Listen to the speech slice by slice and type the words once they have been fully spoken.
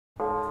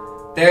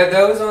There are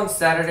those on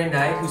Saturday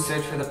night who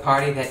search for the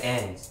party that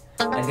ends.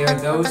 And there are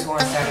those who on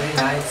Saturday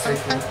night search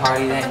for the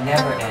party that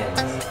never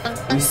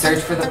ends. We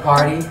search for the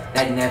party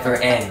that never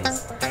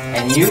ends.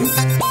 And you?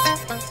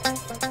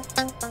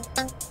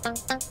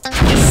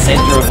 The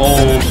center of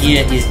all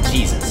here is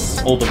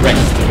Jesus. All the rest,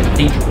 the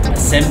cathedral,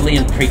 assembly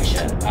and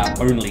preacher, are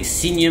only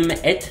signum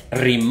et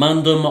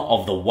rimandum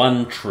of the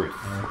one truth.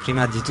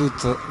 Prima di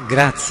tutto,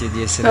 grazie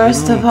di essere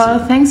First of all,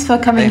 thanks for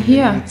coming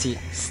here.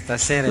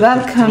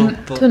 Welcome.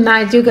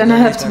 Tonight you're gonna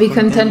have to be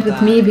content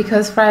with me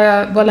because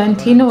Friar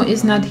Volantino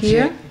is not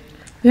here.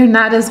 We're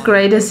not as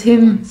great as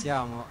him.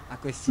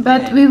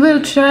 But we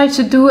will try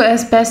to do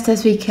as best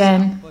as we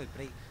can.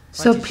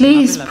 So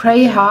please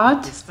pray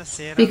hard,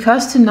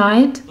 because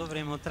tonight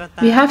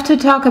we have to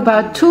talk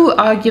about two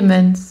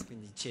arguments.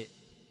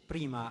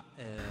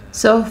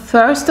 So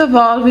first of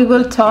all, we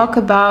will talk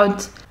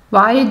about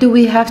why do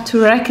we have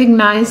to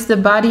recognize the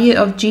body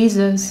of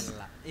Jesus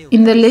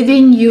in the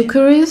living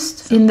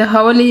Eucharist, in the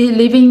holy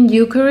living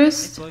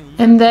Eucharist,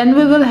 and then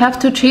we will have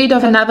to treat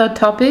of another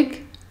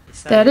topic,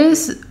 that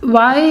is,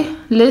 why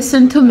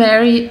listen to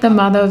Mary, the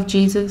mother of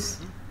Jesus.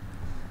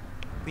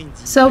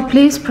 So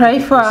please pray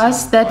for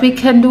us that we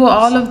can do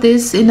all of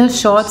this in a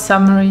short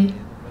summary.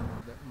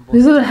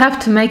 We will have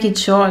to make it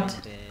short.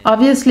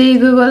 Obviously,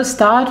 we will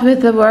start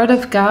with the Word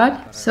of God.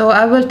 So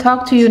I will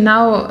talk to you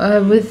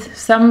now with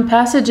some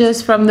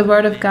passages from the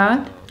Word of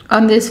God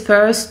on this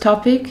first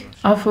topic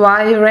of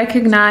why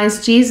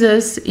recognize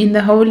Jesus in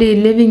the holy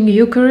living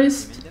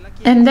Eucharist,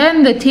 and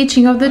then the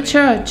teaching of the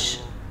Church.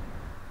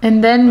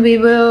 And then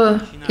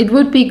it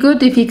would be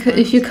good if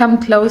you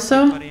come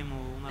closer,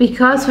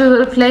 because we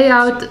will play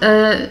out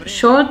a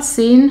short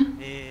scene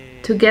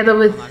together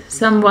with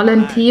some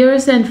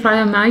volunteers and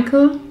Friar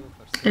Michael,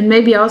 and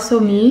maybe also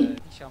me,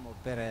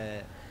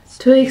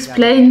 to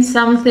explain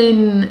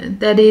something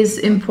that is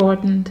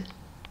important,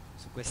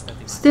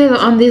 still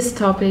on this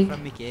topic.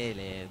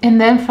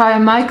 And then Friar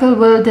Michael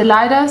will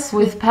delight us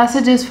with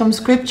passages from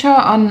Scripture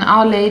on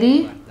Our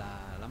Lady,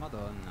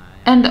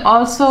 and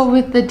also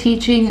with the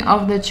teaching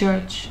of the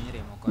Church.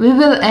 We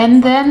will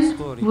end then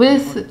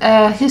with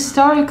a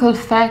historical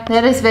fact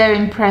that is very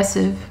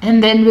impressive,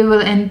 and then we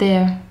will end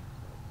there.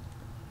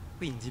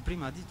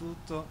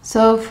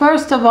 So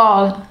first of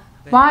all,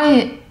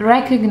 why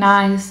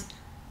recognize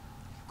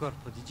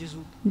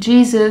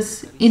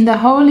Jesus in the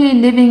holy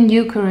living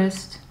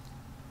Eucharist?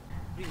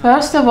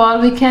 First of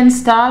all, we can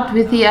start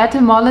with the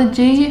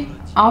etymology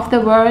of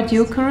the word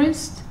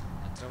Eucharist.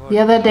 The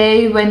other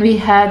day when we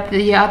had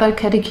the other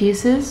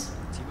catechesis,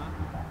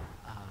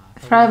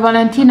 Friar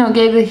Volantino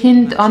gave a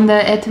hint on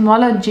the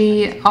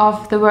etymology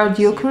of the word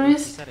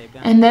Eucharist,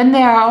 and then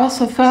there are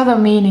also further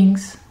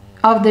meanings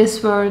of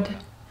this word.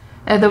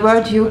 The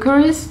word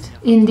Eucharist,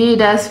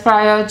 indeed, as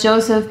Friar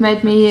Joseph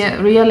made me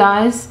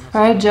realize,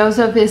 Friar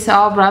Joseph is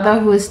our brother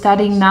who is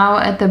studying now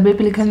at the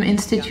Biblicum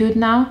Institute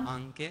now.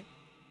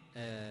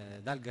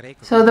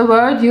 So the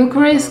word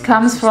Eucharist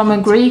comes from a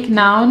Greek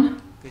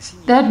noun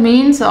that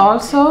means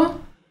also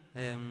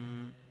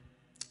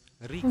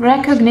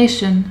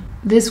recognition.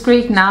 This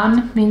Greek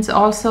noun means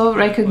also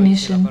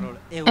recognition.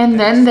 And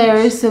then there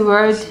is the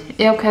word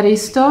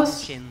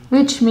EUCHARISTOS,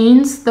 which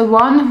means the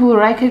one who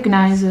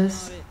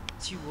recognizes.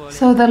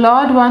 So the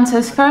Lord wants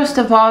us first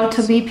of all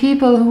to be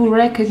people who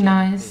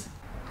recognize,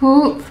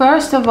 who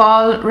first of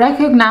all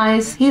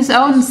recognize His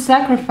own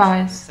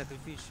sacrifice,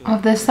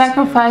 of the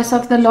sacrifice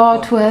of the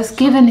Lord who has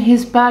given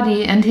His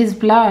body and His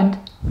blood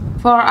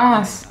for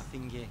us,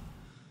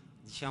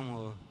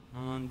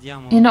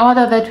 in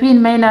order that we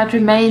may not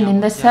remain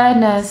in the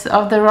sadness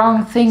of the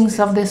wrong things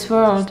of this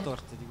world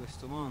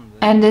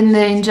and in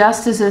the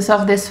injustices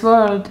of this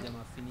world,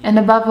 and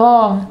above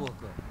all,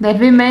 that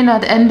we may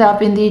not end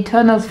up in the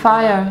eternal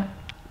fire.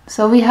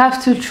 So we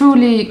have to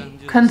truly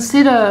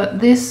consider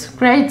this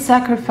great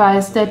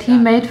sacrifice that He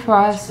made for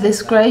us,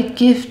 this great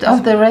gift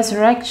of the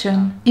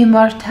resurrection,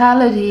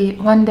 immortality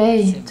one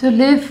day, to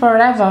live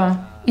forever,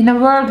 in a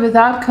world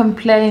without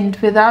complaint,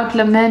 without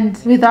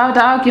lament, without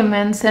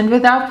arguments and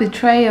without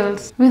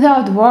betrayals,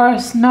 without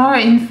wars nor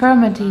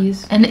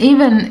infirmities, and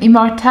even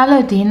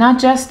immortality, not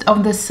just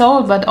of the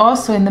soul but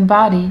also in the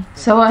body.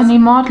 So an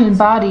immortal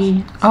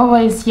body,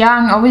 always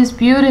young, always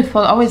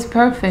beautiful, always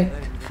perfect,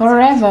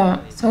 forever.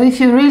 So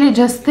if you really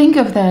just think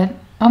of that,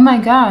 oh my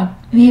God,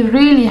 we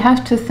really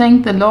have to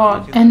thank the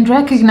Lord and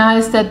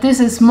recognize that this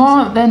is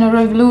more than a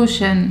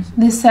revolution,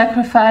 this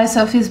sacrifice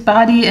of His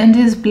body and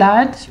His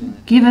blood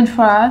given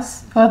for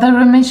us for the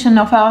remission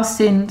of our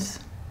sins.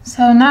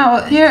 So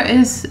now here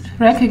is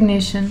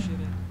recognition.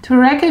 To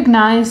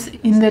recognize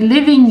in the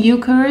living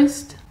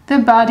Eucharist the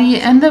body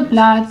and the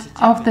blood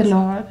of the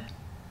Lord.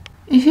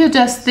 If you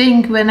just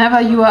think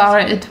whenever you are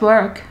at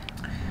work,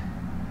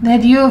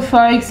 that you,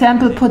 for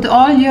example, put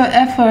all your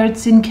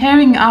efforts in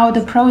carrying out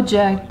a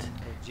project,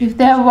 if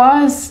there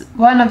was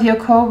one of your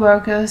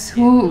co-workers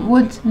who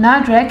would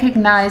not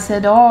recognize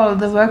at all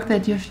the work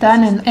that you've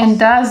done and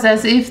does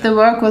as if the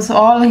work was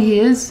all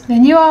his,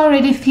 then you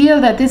already feel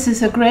that this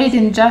is a great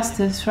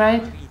injustice,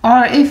 right?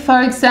 Or if,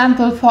 for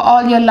example, for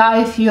all your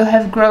life you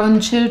have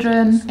grown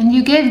children and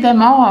you gave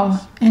them all,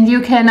 and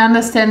you can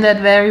understand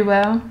that very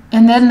well.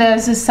 And then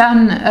there's a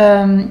son,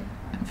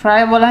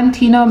 Friar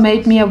Volantino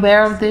made me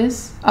aware of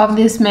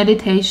this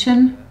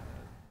meditation.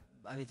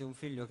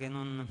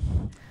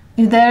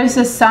 If there is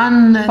a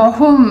son for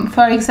whom,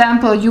 for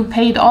example, you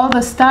paid all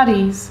the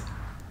studies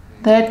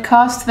that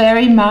cost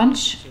very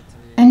much,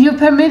 and you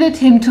permitted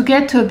him to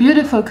get to a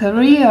beautiful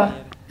career,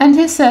 and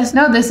he says,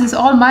 no, this is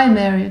all my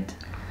merit,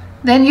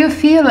 then you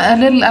feel a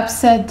little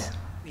upset.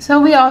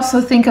 So we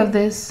also think of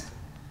this.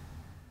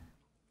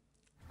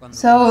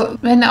 So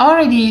when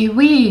already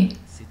we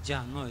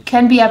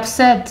can be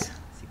upset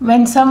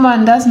when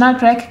someone does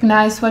not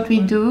recognize what we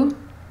do,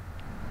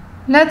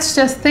 let's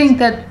just think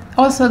that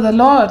also the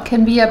Lord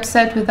can be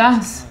upset with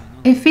us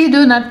if we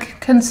do not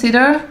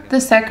consider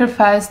the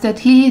sacrifice that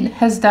He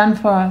has done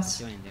for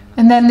us.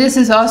 And then this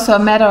is also a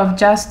matter of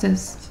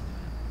justice.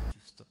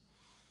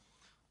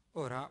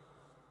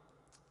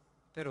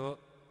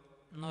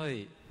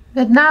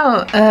 But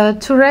now,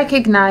 to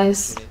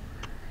recognize,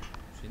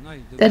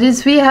 that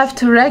is, we have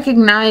to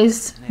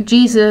recognize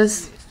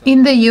Jesus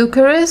in the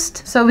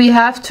Eucharist. So we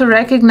have to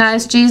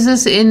recognize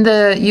Jesus in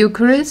the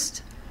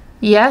Eucharist,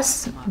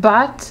 yes,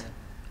 but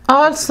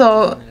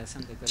also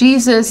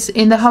Jesus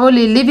in the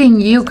Holy Living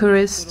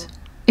Eucharist.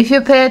 If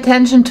you pay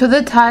attention to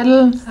the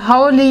title,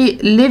 Holy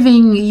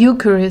Living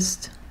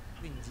Eucharist.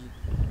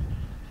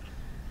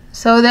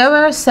 So there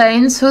were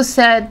saints who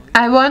said,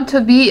 I want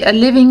to be a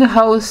living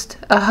host,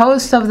 a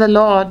host of the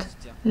Lord.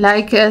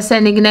 Like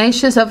St.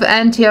 Ignatius of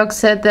Antioch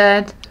said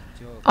that,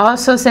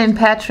 also St.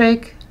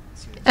 Patrick,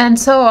 and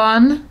so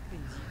on.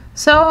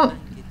 So,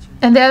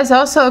 and there's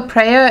also a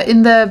prayer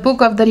in the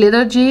book of the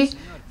liturgy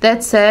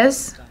that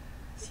says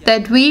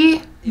that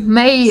we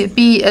may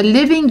be a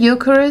living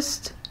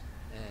Eucharist,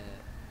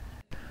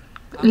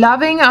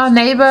 loving our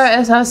neighbor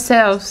as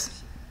ourselves.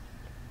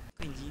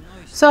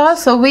 So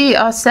also we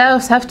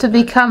ourselves have to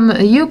become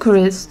a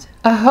Eucharist,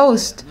 a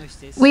host.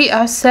 We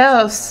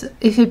ourselves,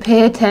 if we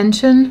pay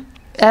attention,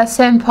 as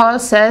St. Paul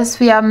says,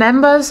 we are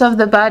members of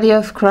the body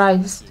of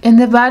Christ. And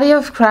the body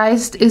of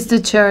Christ is the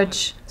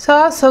Church. So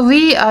also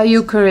we are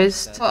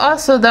Eucharists.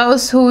 Also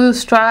those who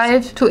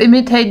strive to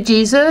imitate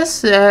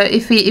Jesus,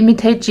 if we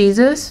imitate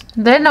Jesus,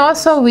 then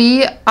also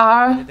we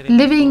are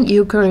living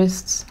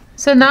Eucharists.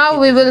 So now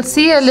we will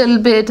see a little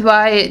bit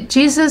why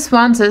Jesus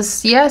wants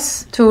us,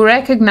 yes, to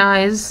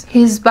recognize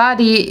His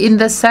body in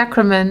the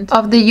sacrament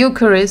of the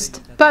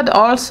Eucharist, but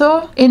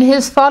also in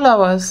His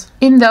followers,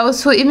 in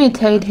those who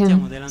imitate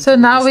Him. So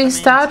now we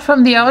start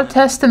from the Old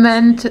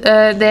Testament.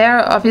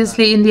 There,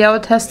 obviously in the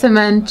Old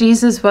Testament,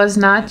 Jesus was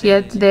not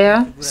yet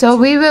there. So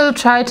we will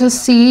try to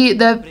see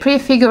the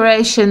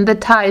prefiguration, the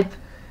type,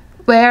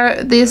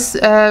 where this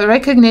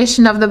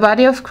recognition of the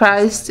body of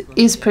Christ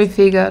is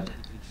prefigured.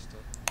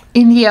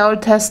 In the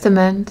Old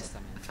Testament,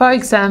 for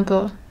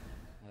example.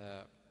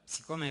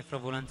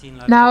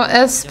 Now,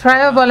 as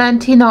Friar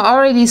Volantino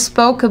already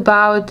spoke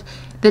about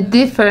the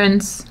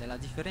difference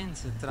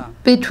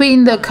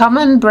between the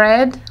common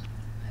bread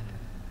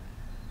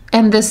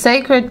and the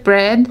sacred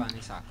bread,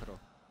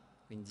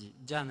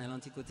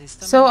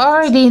 so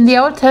already in the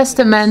Old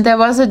Testament there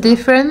was a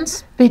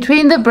difference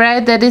between the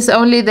bread that is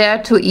only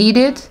there to eat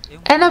it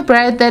and a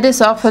bread that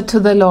is offered to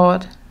the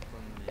Lord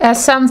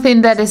as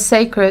something that is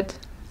sacred.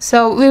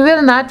 So we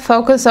will not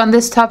focus on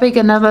this topic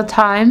another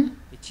time,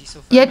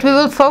 yet we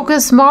will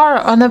focus more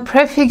on a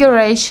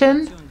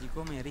prefiguration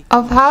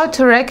of how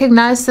to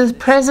recognize the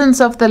presence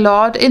of the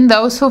Lord in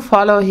those who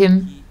follow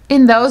Him,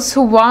 in those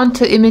who want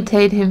to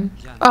imitate Him,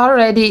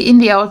 already in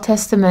the Old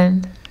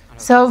Testament.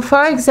 So,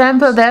 for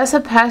example, there's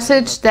a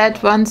passage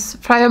that once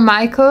Friar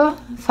Michael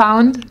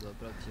found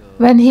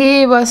when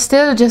he was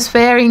still just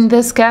wearing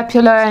the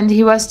scapular and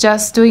he was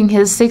just doing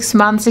his 6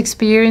 months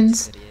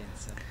experience.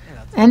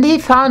 And he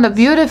found a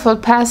beautiful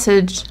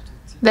passage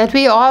that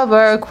we all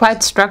were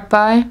quite struck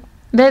by,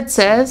 that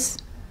says,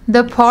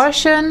 the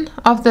portion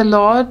of the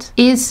Lord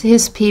is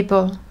His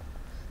people.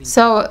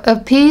 So a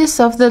piece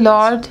of the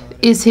Lord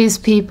is His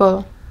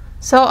people.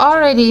 So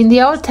already in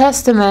the Old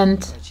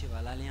Testament,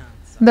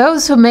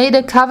 those who made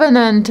a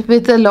covenant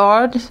with the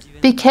Lord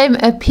became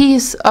a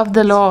piece of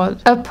the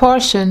Lord, a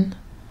portion.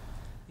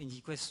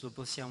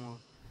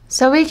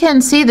 So we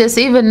can see this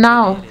even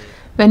now.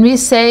 When we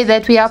say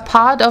that we are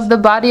part of the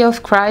body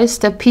of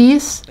Christ, a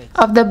piece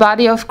of the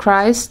body of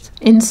Christ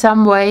in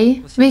some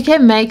way, we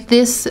can make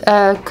this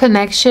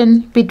connection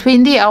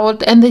between the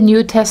Old and the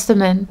New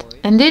Testament.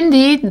 And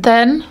indeed,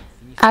 then,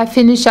 I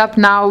finish up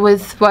now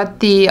with what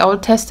the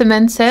Old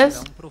Testament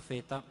says.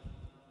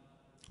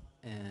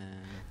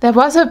 There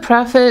was a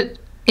prophet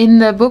in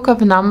the book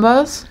of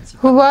Numbers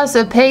who was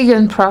a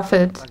pagan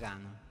prophet,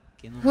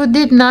 who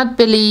did not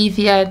believe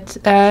yet,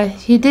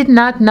 he did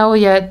not know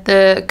yet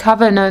the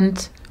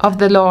covenant of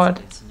the Lord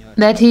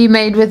that He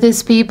made with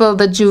His people,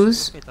 the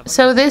Jews.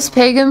 So this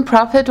pagan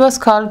prophet was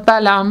called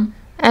Balaam,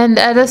 and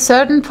at a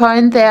certain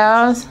point there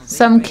are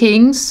some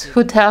kings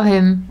who tell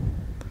him,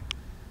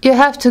 you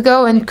have to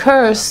go and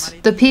curse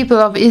the people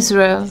of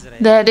Israel.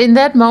 That in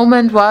that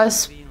moment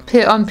was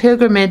on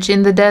pilgrimage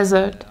in the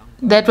desert.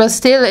 That was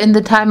still in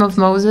the time of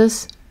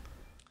Moses.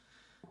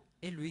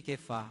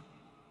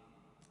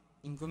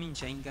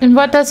 And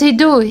what does he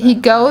do? He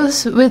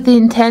goes with the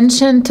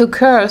intention to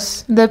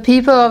curse the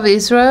people of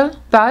Israel,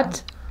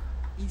 but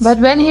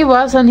when he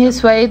was on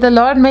his way, the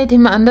Lord made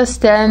him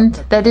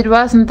understand that it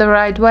wasn't the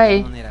right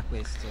way.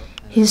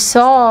 He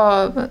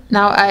saw,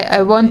 now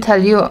I won't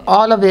tell you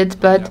all of it,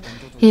 but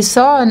he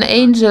saw an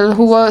angel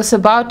who was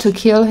about to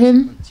kill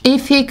him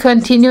if he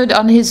continued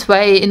on his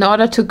way in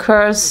order to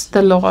curse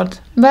the Lord.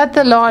 But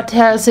the Lord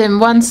tells him,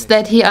 once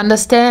that he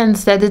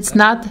understands that it's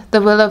not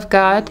the will of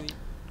God,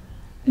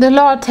 the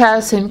Lord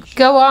tells him,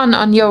 go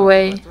on your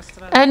way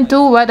and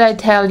do what I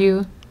tell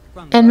you.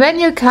 And when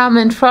you come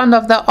in front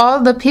of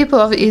all the people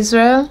of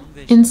Israel,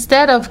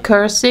 instead of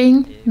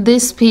cursing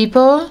this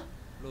people,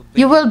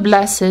 you will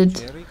bless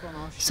it.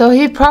 So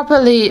he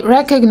properly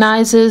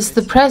recognizes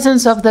the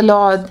presence of the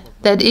Lord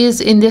that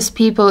is in this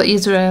people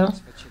Israel.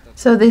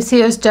 So this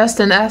here is just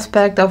an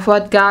aspect of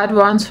what God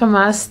wants from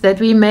us, that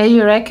we may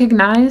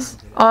recognize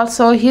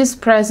also His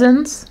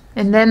presence,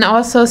 and then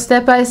also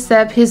step by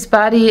step His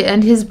body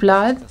and His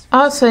blood,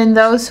 also in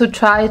those who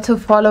try to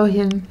follow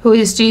Him, who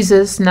is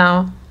Jesus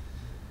now.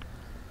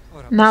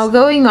 Now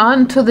going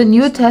on to the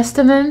New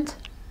Testament.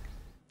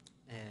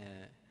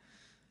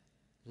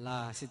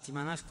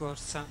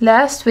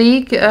 Last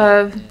week,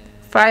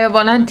 Friar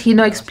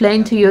Volantino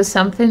explained to you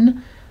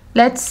something.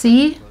 Let's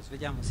see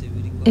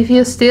if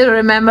you still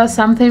remember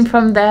something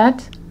from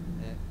that.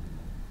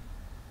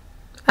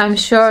 I'm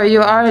sure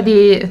you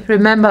already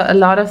remember a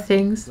lot of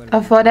things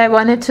of what I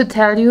wanted to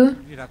tell you.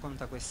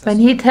 When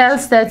he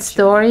tells that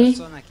story,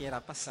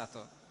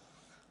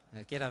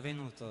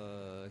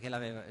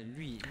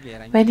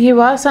 when he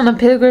was on a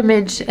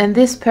pilgrimage and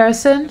this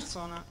person,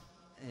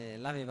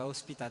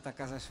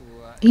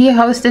 he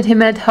hosted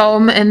him at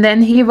home, and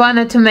then he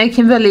wanted to make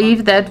him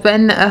believe that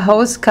when a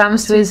host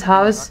comes to his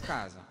house,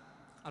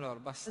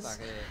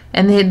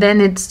 and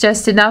then it's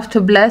just enough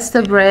to bless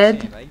the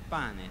bread,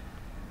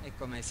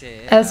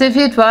 as if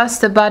it was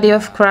the body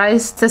of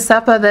Christ, the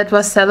supper that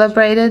was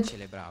celebrated.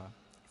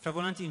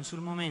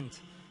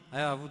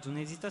 Friar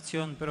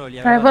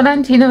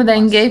Volantino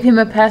then gave him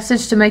a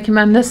passage to make him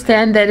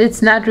understand that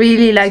it's not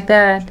really like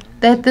that.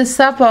 That the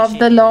supper of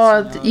the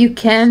Lord, you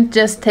can't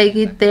just take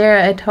it there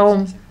at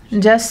home,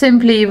 just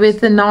simply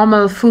with the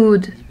normal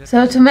food.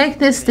 So to make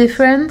this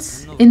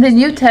difference, in the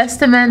New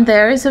Testament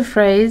there is a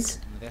phrase,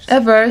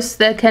 a verse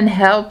that can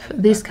help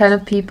these kind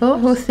of people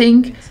who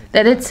think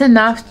that it's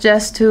enough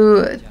just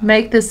to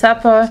make the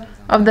supper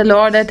of the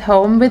Lord at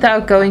home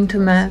without going to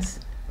Mass.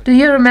 Do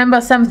you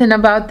remember something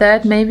about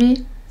that,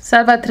 maybe?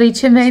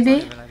 Salvatrice,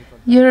 maybe?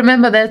 You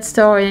remember that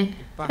story.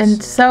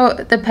 And so,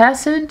 the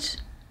passage?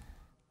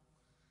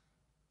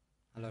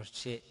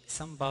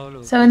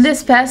 So in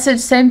this passage,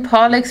 St.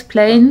 Paul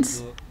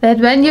explains that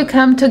when you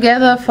come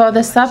together for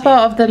the supper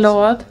of the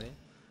Lord,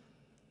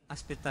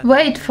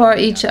 wait for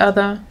each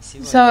other.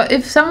 So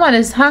if someone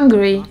is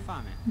hungry,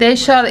 they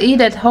shall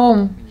eat at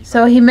home.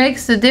 So he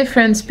makes the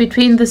difference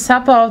between the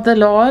supper of the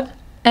Lord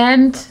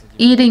and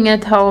eating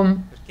at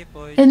home.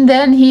 And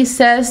then he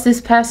says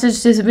this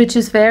passage, which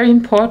is very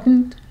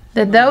important,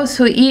 that those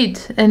who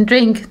eat and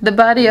drink the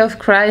body of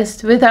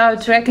Christ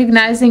without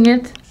recognizing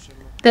it,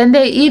 then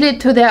they eat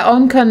it to their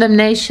own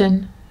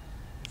condemnation.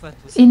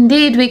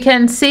 Indeed, we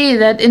can see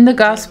that in the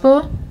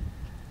Gospel,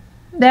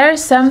 there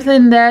is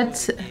something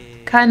that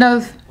kind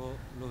of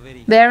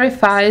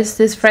verifies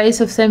this phrase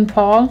of St.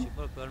 Paul,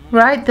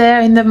 right there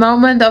in the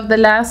moment of the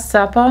Last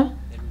Supper,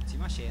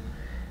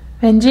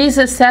 when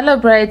Jesus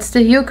celebrates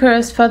the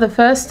Eucharist for the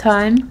first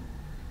time,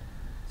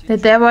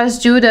 that there was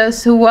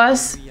Judas who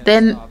was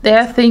then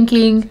there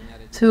thinking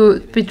to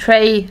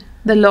betray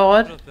the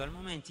Lord.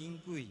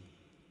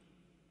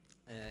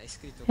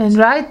 And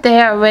right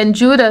there, when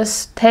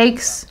Judas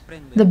takes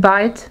the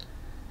bite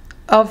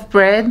of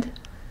bread,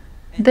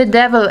 the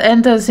devil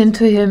enters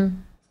into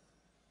him.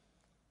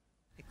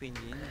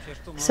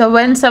 So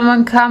when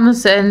someone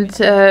comes and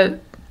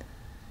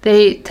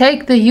they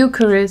take the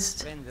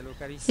Eucharist,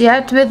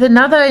 yet with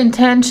another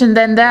intention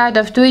than that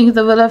of doing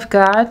the will of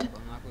God,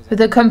 with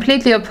a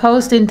completely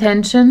opposed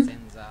intention,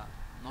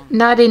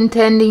 not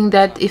intending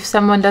that if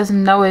someone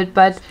doesn't know it,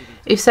 but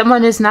if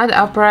someone is not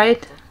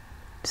upright,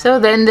 so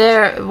then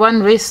their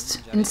one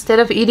risk, instead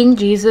of eating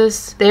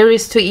Jesus, they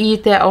risk to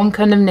eat their own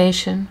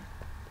condemnation.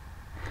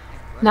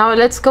 Now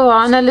let's go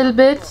on a little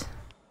bit.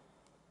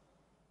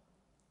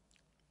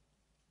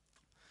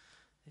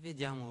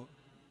 Vediamo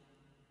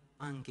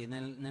anche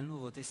nel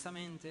Nuovo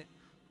Testamento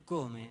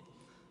come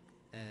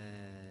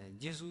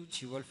Gesù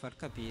ci vuol far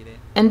capire.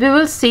 And we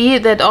will see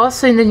that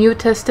also in the New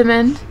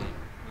Testament,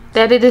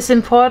 that it is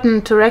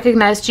important to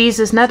recognize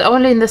Jesus not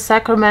only in the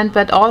sacrament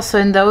but also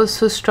in those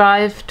who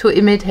strive to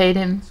imitate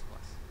him.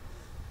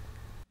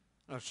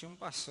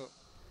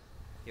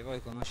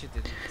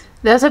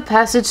 There's a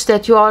passage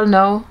that you all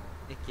know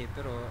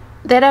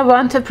that I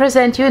want to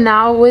present you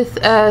now with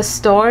a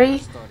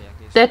story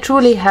that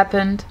truly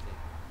happened.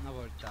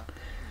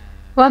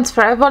 Once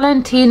Friar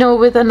Volantino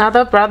with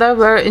another brother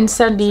were in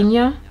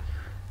Sardinia,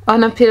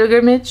 on a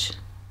pilgrimage.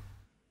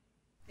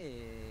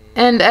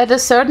 And at a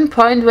certain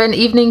point when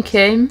evening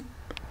came,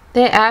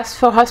 they asked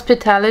for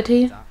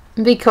hospitality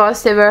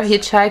because they were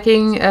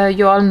hitchhiking.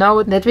 You all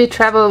know that we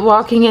travel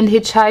walking and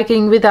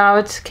hitchhiking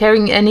without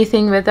carrying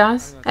anything with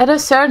us. At a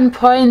certain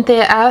point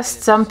they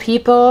asked some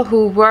people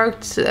who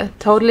worked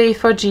totally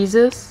for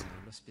Jesus.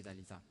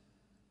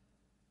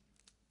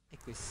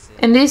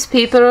 And these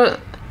people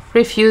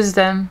refused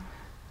them.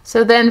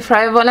 So then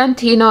Friar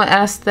Volantino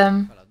asked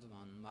them,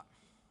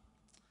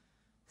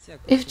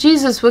 if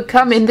Jesus would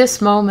come in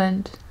this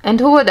moment, and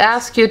who would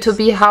ask you to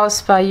be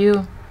housed by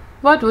you,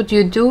 what would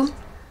you do?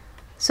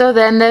 So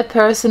then that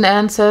person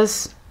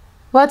answers,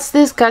 what's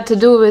this got to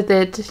do with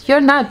it?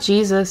 You're not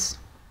Jesus.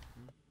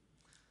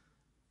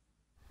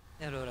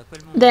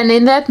 Then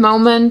in that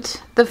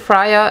moment, the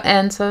friar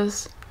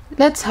answers,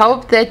 let's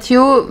hope that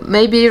you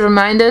may be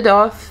reminded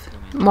of,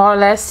 more or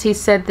less he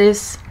said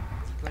this,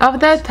 of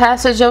that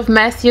passage of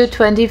Matthew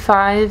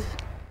 25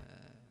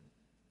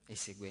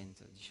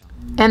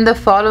 and the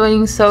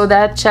following, so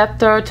that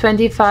chapter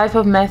 25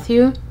 of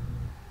Matthew.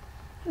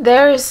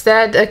 There is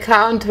that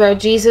account where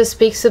Jesus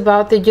speaks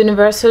about the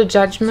universal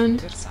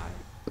judgment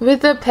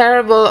with the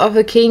parable of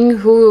a king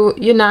who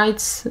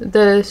unites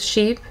the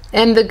sheep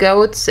and the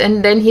goats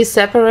and then he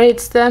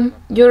separates them.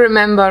 You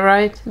remember,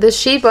 right? The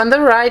sheep on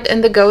the right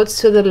and the goats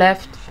to the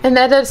left. And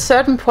at a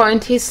certain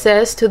point he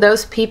says to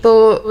those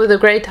people with a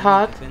great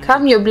heart,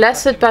 come, you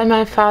blessed by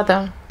my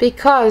Father,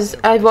 because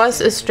I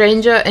was a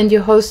stranger and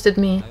you hosted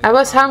me. I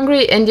was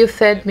hungry and you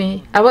fed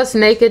me. I was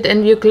naked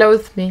and you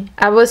clothed me.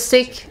 I was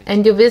sick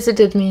and you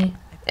visited me,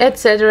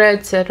 etc.,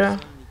 etc.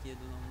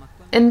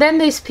 And then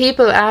these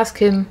people ask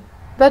him,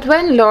 but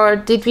when,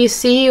 Lord, did we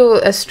see you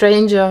a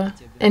stranger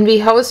and we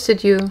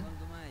hosted you?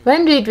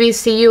 When did we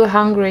see you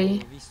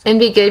hungry and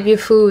we gave you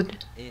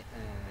food,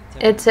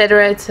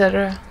 etc.,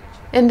 etc.?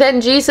 And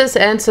then Jesus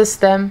answers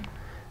them,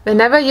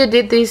 whenever you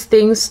did these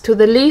things to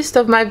the least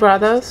of my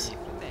brothers,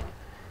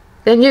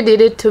 then you did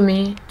it to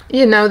me.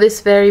 You know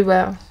this very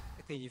well.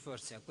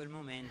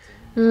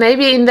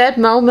 Maybe in that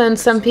moment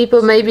some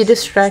people may be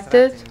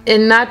distracted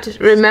and not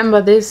remember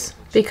this,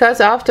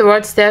 because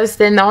afterwards there's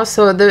then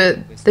also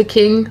the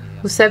king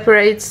who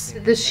separates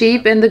the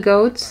sheep and the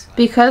goats,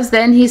 because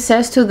then he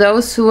says to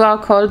those who are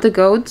called the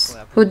goats,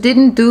 who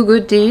didn't do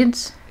good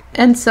deeds,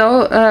 and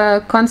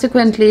so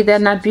consequently they're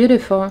not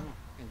beautiful.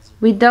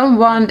 We don't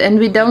want and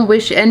we don't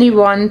wish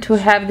anyone to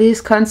have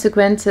these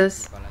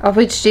consequences of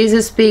which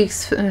Jesus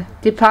speaks,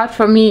 depart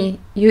from me,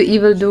 you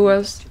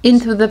evildoers,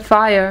 into the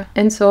fire,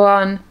 and so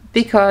on,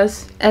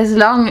 because as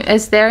long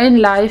as they're in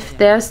life,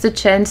 there's the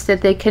chance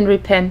that they can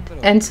repent,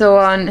 and so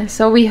on.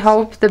 So we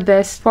hope the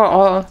best for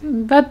all.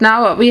 But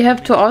now we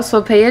have to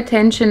also pay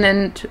attention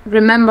and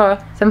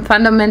remember some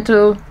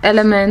fundamental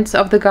elements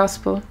of the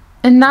Gospel.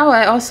 And now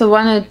I also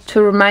wanted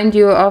to remind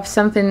you of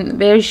something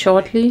very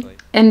shortly,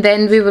 and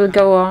then we will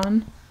go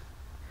on.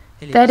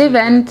 That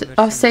event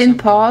of St.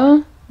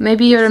 Paul,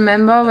 maybe you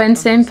remember when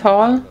St.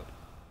 Paul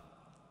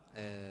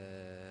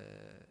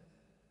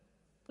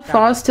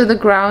falls to the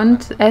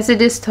ground, as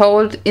it is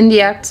told in the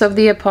Acts of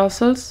the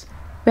Apostles,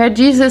 where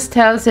Jesus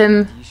tells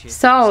him,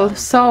 Saul,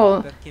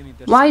 Saul,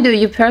 why do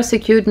you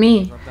persecute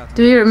me?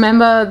 Do you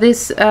remember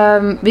this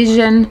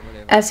vision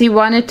as he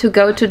wanted to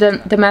go to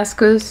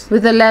Damascus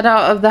with the letter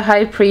of the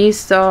high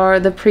priest or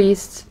the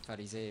priests,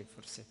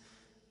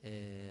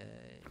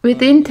 with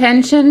the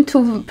intention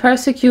to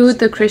persecute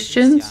the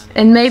Christians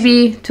and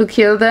maybe to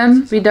kill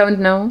them, we don't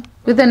know,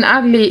 with an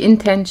ugly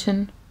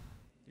intention.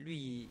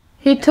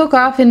 He took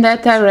off in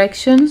that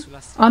direction,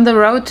 on the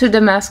road to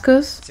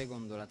Damascus.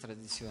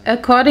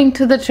 According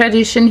to the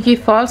tradition, he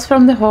falls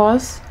from the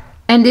horse,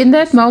 and in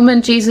that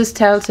moment Jesus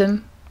tells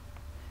him,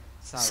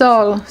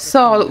 Saul,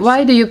 Saul,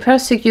 why do you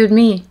persecute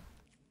me?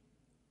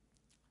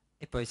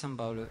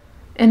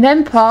 And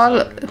then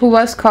Paul, who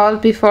was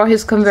called before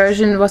his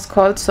conversion was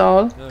called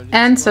Saul,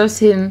 answers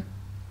him,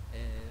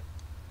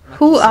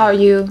 who are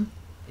you?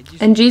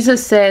 And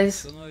Jesus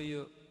says,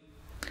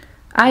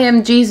 I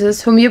am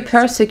Jesus whom you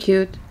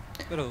persecute.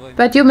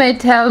 But you may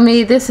tell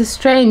me this is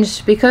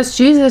strange, because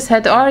Jesus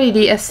had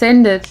already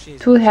ascended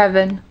to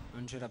heaven,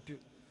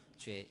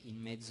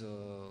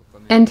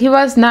 and he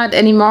was not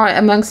anymore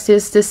amongst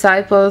his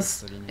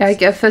disciples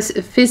like a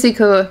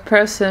physical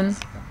person.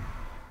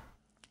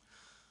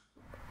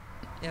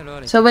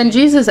 So when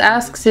Jesus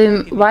asks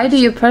him, why do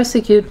you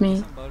persecute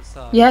me?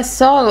 Yes,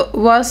 Saul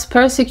was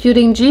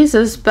persecuting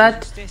Jesus,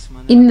 but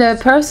in the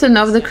person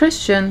of the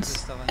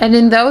Christians and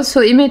in those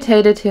who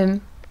imitated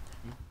him.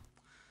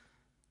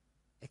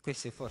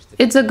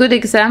 It's a good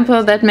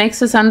example that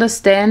makes us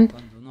understand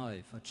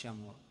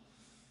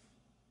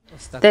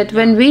that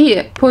when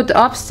we put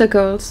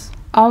obstacles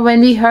or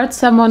when we hurt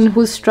someone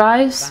who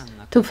strives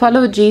to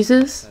follow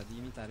Jesus,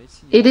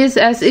 it is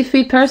as if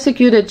we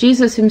persecuted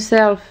Jesus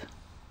himself.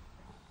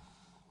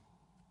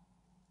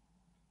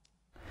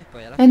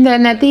 And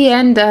then at the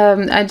end,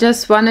 I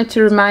just wanted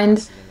to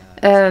remind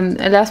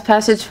a last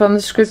passage from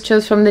the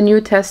scriptures from the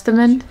New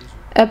Testament,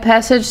 a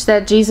passage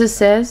that Jesus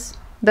says,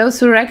 those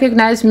who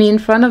recognize me in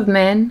front of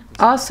men,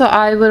 also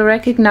I will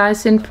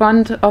recognize in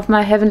front of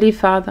my Heavenly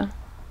Father.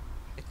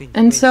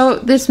 And so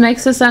this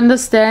makes us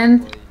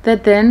understand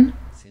that then,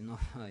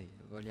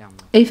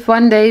 if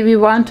one day we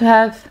want to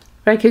have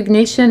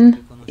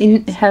recognition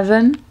in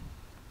heaven,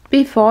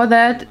 before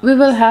that we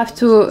will have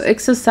to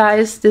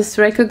exercise this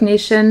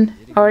recognition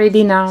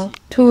already now.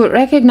 To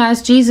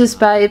recognize Jesus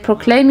by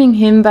proclaiming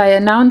Him, by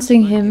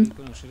announcing Him,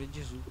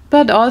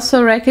 but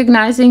also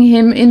recognizing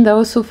Him in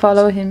those who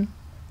follow Him.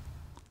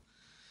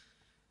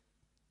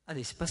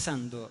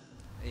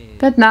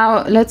 But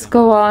now let's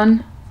go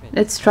on.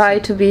 Let's try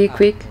to be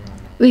quick.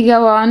 We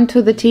go on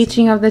to the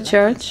teaching of the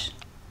Church.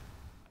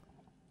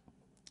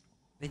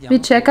 We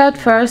check out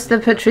first the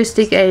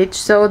patristic age,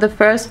 so the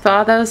first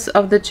fathers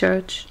of the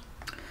Church.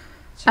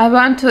 I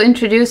want to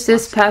introduce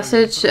this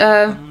passage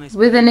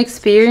with an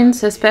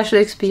experience, a special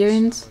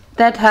experience,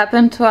 that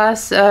happened to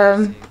us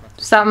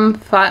some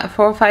 4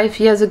 or 5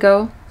 years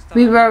ago.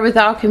 We were with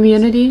our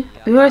community.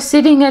 We were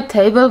sitting at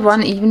table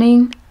one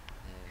evening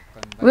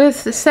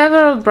with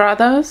several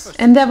brothers,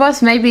 and there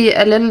was maybe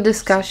a little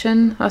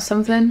discussion or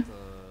something.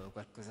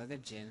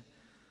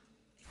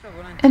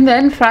 And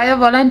then Friar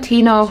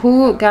Valentino,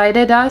 who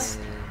guided us,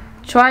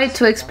 tried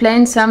to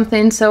explain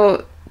something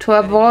so to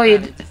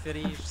avoid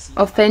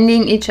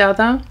offending each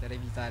other,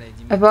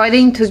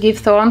 avoiding to give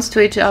thorns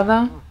to each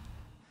other.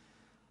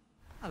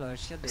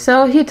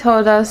 So he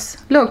told us,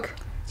 look,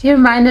 he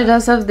reminded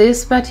us of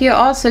this, but he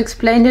also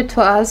explained it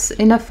to us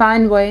in a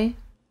fine way.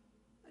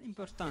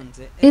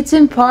 It's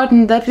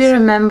important that we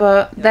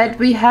remember that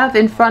we have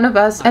in front of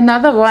us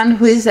another one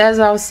who is as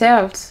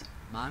ourselves.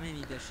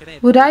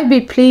 Would I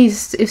be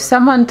pleased if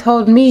someone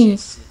told me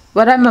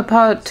what I'm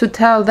about to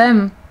tell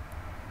them?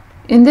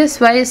 In this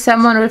way,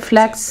 someone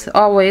reflects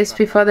always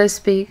before they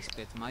speak.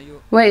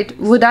 Wait,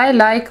 would I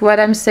like what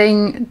I'm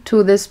saying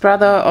to this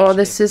brother or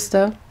this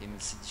sister?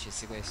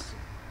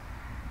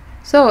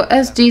 So,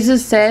 as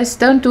Jesus says,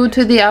 don't do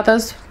to the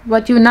others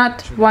what you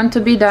not want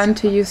to be done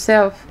to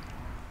yourself.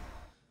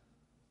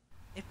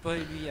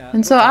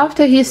 And so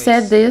after he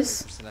said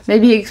this,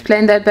 maybe he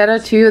explained that better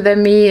to you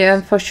than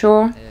me for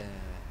sure,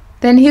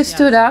 then he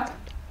stood up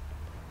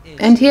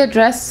and he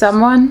addressed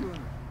someone,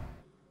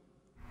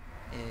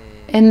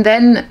 and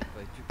then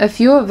a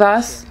few of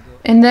us,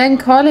 and then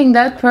calling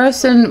that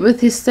person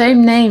with his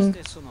same name,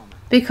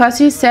 because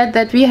he said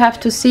that we have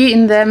to see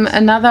in them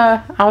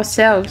another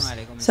ourselves.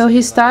 So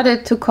he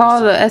started to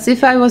call as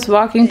if I was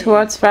walking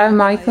towards Friar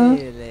Michael,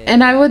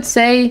 and I would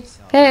say,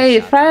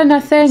 "Hey, Friar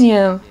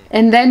Nathaniel,"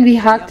 and then we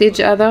hugged each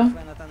other.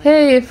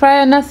 "Hey,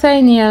 Friar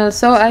Nathaniel,"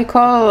 so I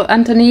call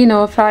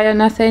Antonino Friar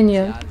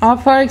Nathaniel. Or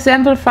for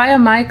example, Friar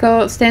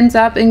Michael stands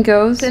up and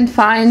goes and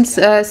finds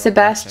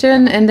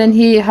Sebastian, and then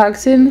he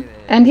hugs him,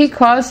 and he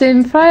calls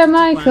him Friar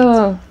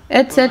Michael,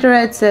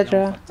 etc.,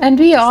 etc. And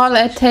we all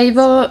at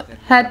table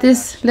had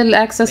this little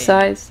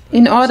exercise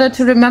in order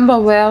to remember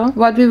well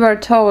what we were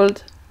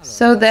told.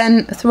 So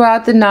then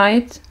throughout the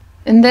night,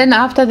 and then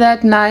after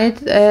that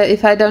night,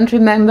 if I don't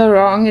remember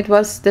wrong, it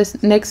was the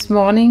next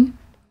morning,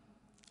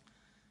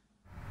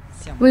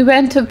 we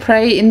went to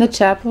pray in the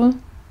chapel.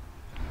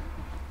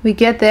 We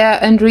get there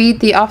and read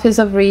the Office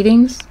of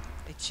Readings.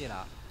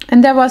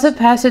 And there was a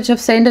passage of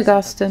St.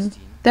 Augustine.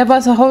 There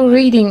was a whole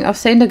reading of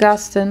St.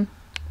 Augustine.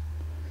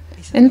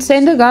 And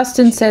St.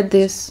 Augustine said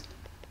this: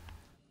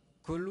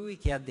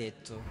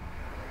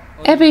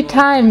 "Every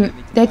time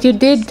that you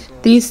did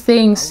these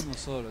things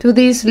to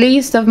these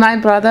least of my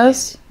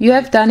brothers, you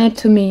have done it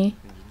to me."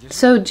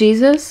 So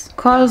Jesus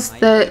calls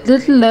the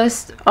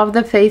littlest of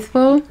the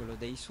faithful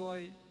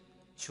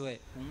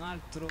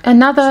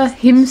another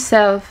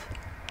himself.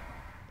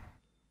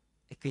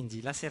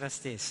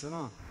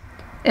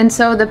 And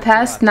so the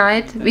past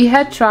night we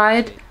had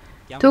tried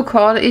to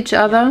call each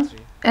other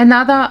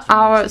another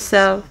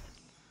ourself.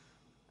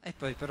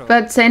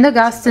 But St.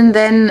 Augustine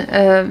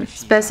then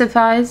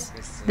specifies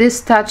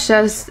this touched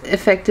us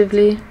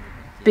effectively,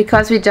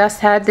 because we just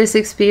had this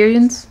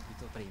experience.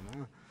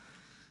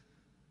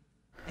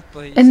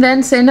 And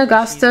then St.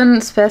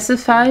 Augustine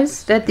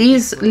specifies that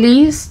these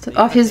least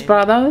of his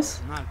brothers,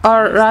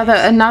 or rather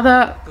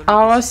another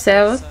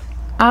ourself,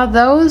 are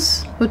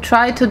those who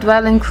try to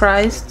dwell in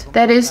Christ,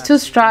 that is, to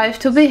strive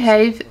to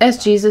behave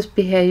as Jesus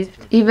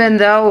behaved, even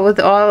though with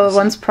all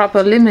one's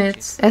proper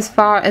limits, as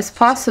far as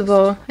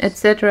possible,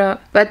 etc.,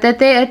 but that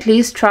they at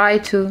least try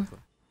to.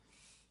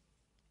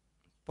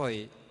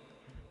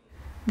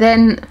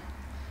 Then,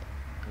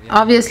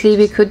 obviously,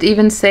 we could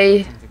even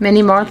say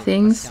many more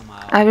things.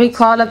 I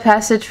recall a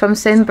passage from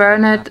Saint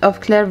Bernard of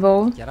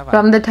Clairvaux,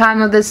 from the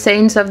time of the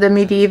saints of the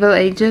medieval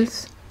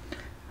ages,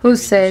 who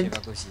said,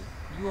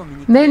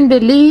 "Men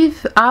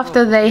believe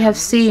after they have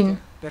seen,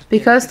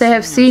 because they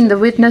have seen the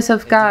witness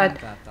of God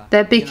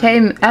that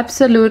became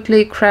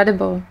absolutely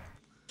credible."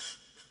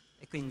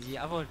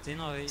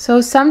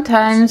 So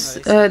sometimes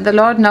the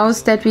Lord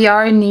knows that we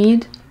are in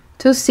need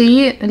to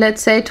see,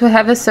 let's say, to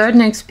have a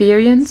certain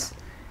experience,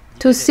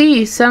 to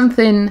see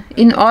something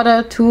in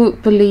order to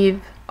believe,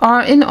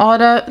 or in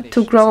order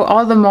to grow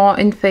all the more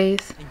in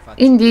faith.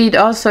 Indeed,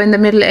 also in the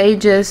Middle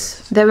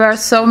Ages, there were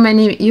so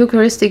many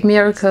Eucharistic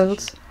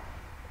miracles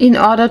in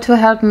order to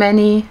help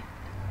many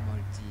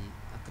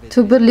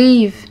to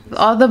believe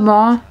all the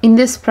more in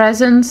this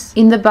presence,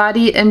 in the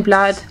body and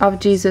blood of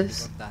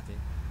Jesus.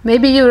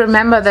 Maybe you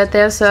remember that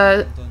there's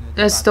a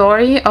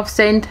story of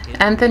Saint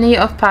Anthony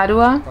of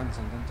Padua.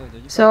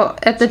 So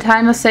at the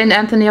time of Saint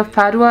Anthony of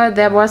Padua,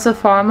 there was a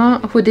farmer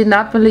who did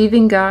not believe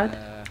in God.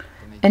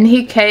 And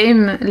he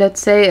came,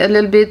 let's say, a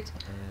little bit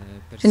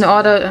in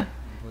order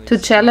to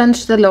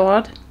challenge the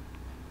Lord,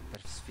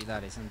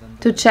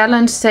 to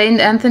challenge Saint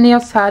Anthony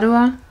of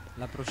Padua.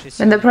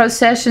 When the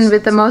procession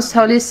with the Most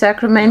Holy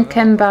Sacrament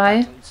came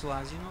by,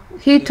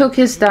 he took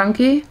his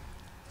donkey,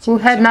 who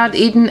had not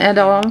eaten at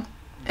all,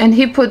 and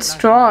he put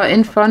straw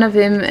in front of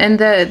him, and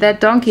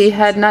that donkey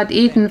had not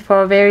eaten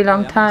for a very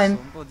long time.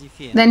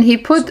 Then he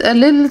put a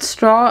little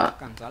straw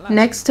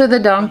next to the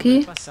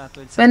donkey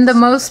when the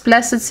Most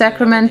Blessed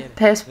Sacrament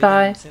passed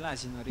by,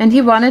 and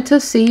he wanted to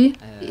see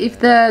if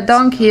the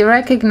donkey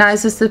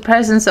recognizes the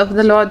presence of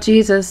the Lord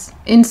Jesus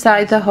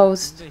inside the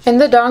host.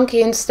 And the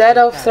donkey, instead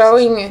of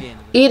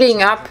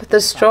eating up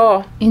the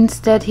straw,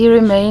 instead he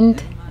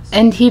remained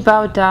and he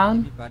bowed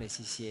down,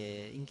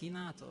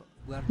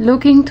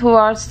 looking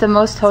towards the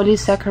Most Holy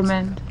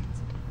Sacrament.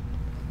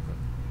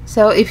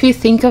 So if you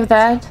think of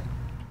that,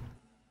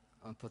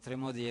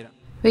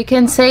 we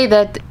can say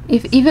that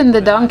if even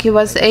the donkey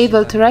was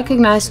able to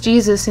recognize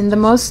Jesus in the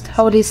Most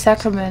Holy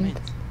Sacrament,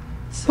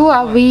 who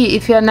are we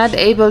if we are not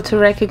able to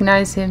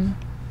recognize Him?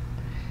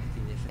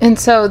 And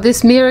so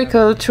this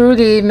miracle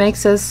truly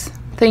makes us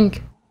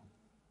think.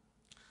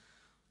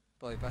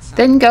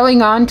 Then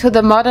going on to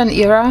the modern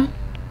era,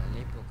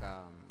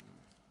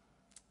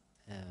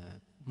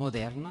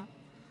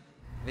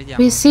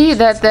 we see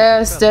that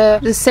there's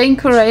the Saint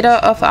Curator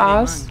of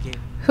Ars,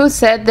 who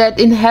said that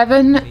in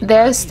heaven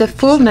there is the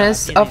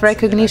fullness of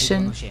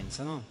recognition.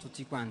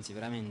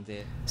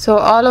 So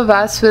all of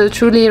us will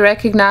truly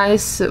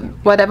recognize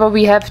whatever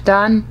we have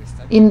done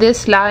in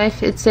this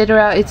life,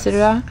 etc.,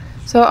 etc.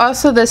 So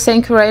also the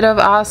Saint Curator of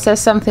Ars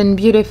says something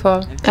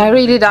beautiful. I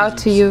read it out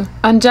to you.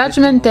 On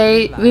Judgment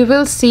Day we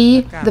will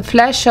see the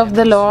flesh of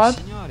the Lord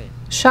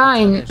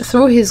shine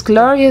through His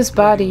glorious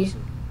body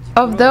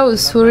of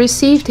those who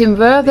received Him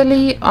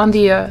worthily on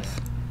the earth.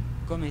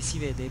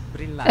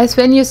 As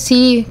when you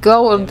see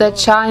gold that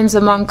shines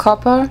among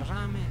copper,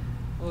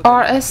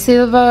 or as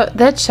silver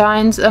that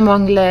shines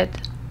among lead.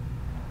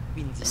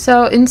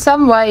 So in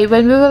some way,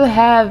 when we will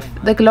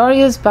have the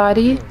glorious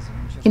body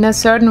in a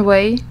certain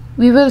way,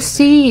 we will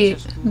see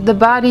the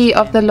body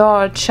of the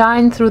Lord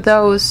shine through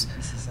those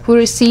who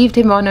received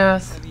Him on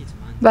earth,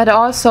 but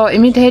also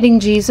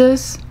imitating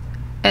Jesus,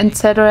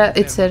 etc.,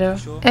 etc.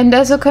 And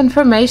as a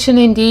confirmation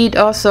indeed,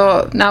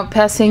 also now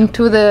passing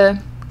to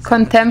the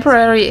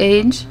contemporary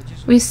age,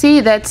 we see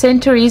that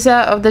Saint Teresa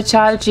of the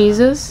Child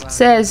Jesus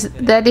says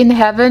that in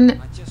heaven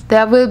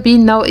there will be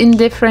no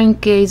indifferent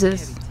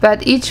gazes,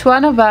 but each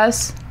one of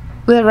us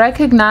will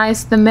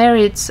recognize the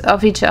merits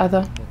of each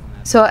other.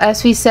 So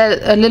as we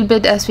said a little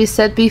bit, as we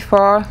said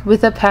before,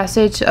 with the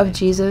passage of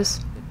Jesus,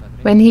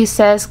 when He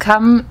says,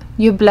 "Come,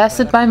 you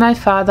blessed by my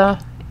Father,"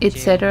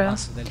 etc.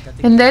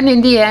 And then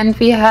in the end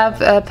we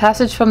have a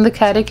passage from the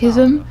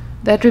Catechism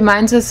that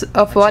reminds us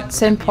of what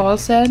St. Paul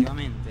said,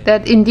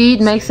 that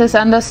indeed makes us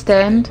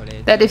understand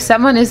that if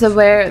someone is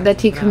aware that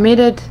he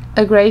committed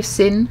a grave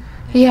sin,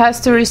 he has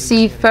to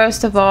receive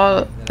first of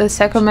all the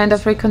sacrament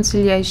of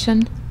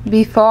reconciliation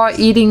before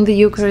eating the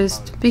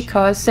Eucharist,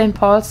 because St.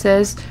 Paul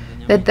says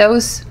that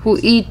those who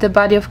eat the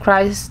body of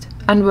Christ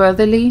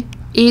unworthily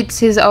eats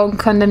his own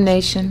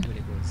condemnation.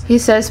 He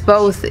says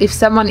both, if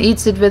someone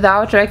eats it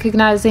without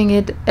recognizing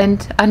it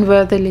and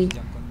unworthily.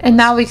 And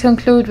now we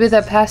conclude with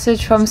a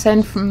passage from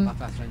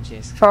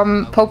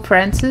Pope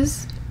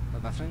Francis.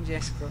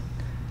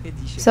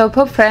 So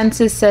Pope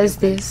Francis says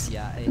this: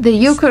 the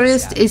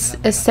Eucharist is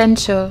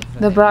essential.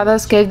 The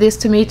brothers gave this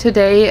to me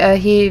today.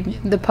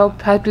 The Pope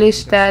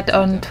published that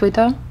on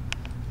Twitter.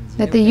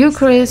 That the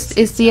Eucharist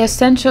is the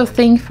essential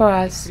thing for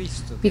us,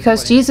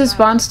 because Jesus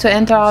wants to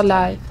enter our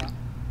life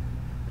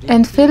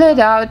and fill it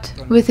out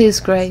with His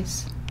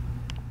grace.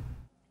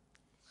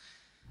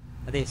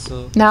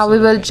 Now we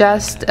will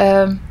just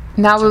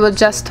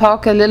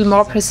talk a little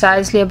more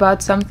precisely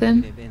about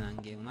something.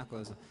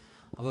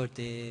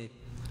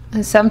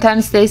 And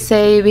sometimes they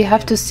say we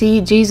have to see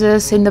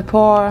Jesus in the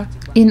poor,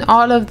 in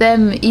all of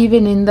them,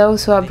 even in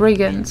those who are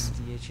brigands.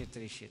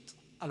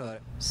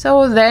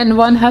 So then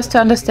one has to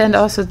understand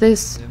also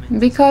this,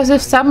 because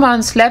if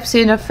someone slaps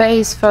you in the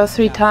face for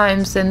 3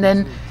 times and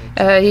then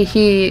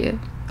he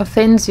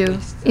offends you,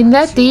 in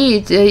that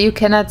deed you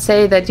cannot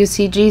say that you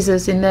see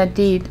Jesus in that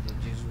deed,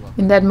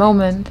 in that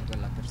moment,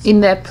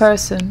 in that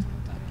person.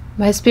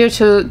 My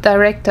spiritual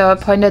director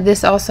pointed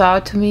this also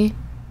out to me.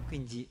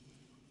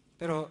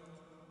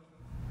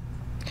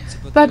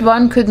 But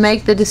one could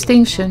make the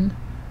distinction.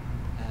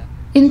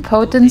 In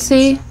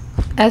potency,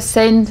 as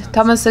Saint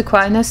Thomas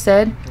Aquinas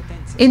said,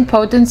 in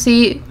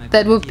potency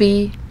that would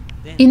be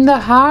in the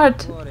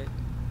heart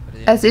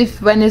as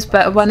if when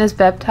one is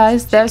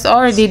baptized, there's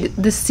already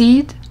the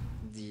seed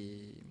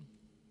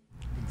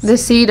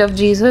of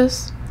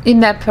Jesus in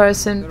that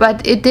person,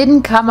 but it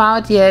didn't come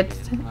out yet.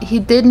 He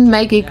didn't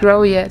make it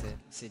grow yet.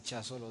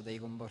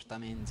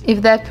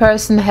 If that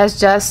person has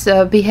just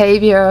a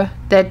behavior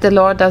that the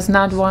Lord does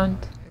not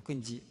want.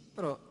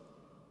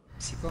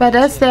 But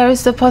as there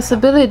is the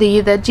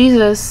possibility that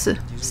Jesus,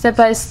 step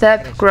by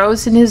step,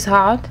 grows in his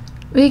heart,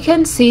 we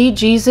can see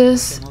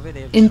Jesus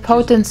in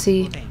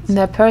potency in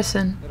that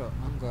person.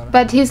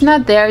 But he's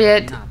not there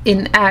yet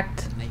in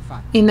act,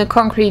 in the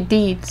concrete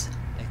deeds.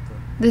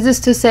 This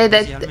is to say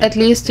that at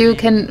least you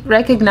can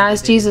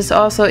recognize Jesus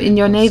also in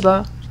your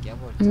neighbor.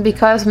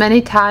 Because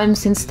many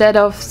times, instead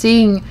of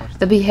seeing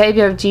the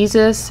behavior of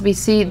Jesus, we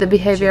see the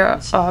behavior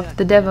of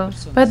the devil.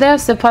 But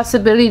there's the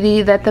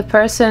possibility that the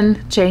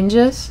person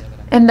changes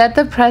and that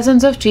the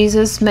presence of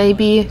Jesus may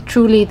be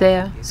truly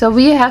there. So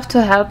we have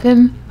to help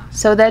him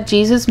so that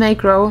Jesus may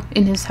grow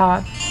in his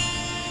heart.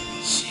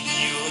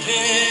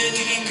 Signore,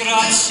 ti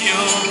ringrazio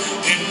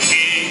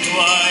perché tu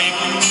hai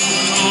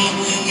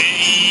voluto che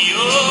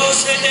io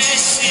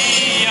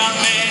sedessi a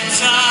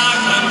mezza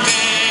con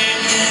te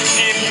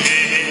e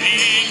per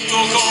il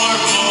tuo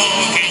corpo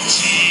che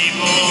ci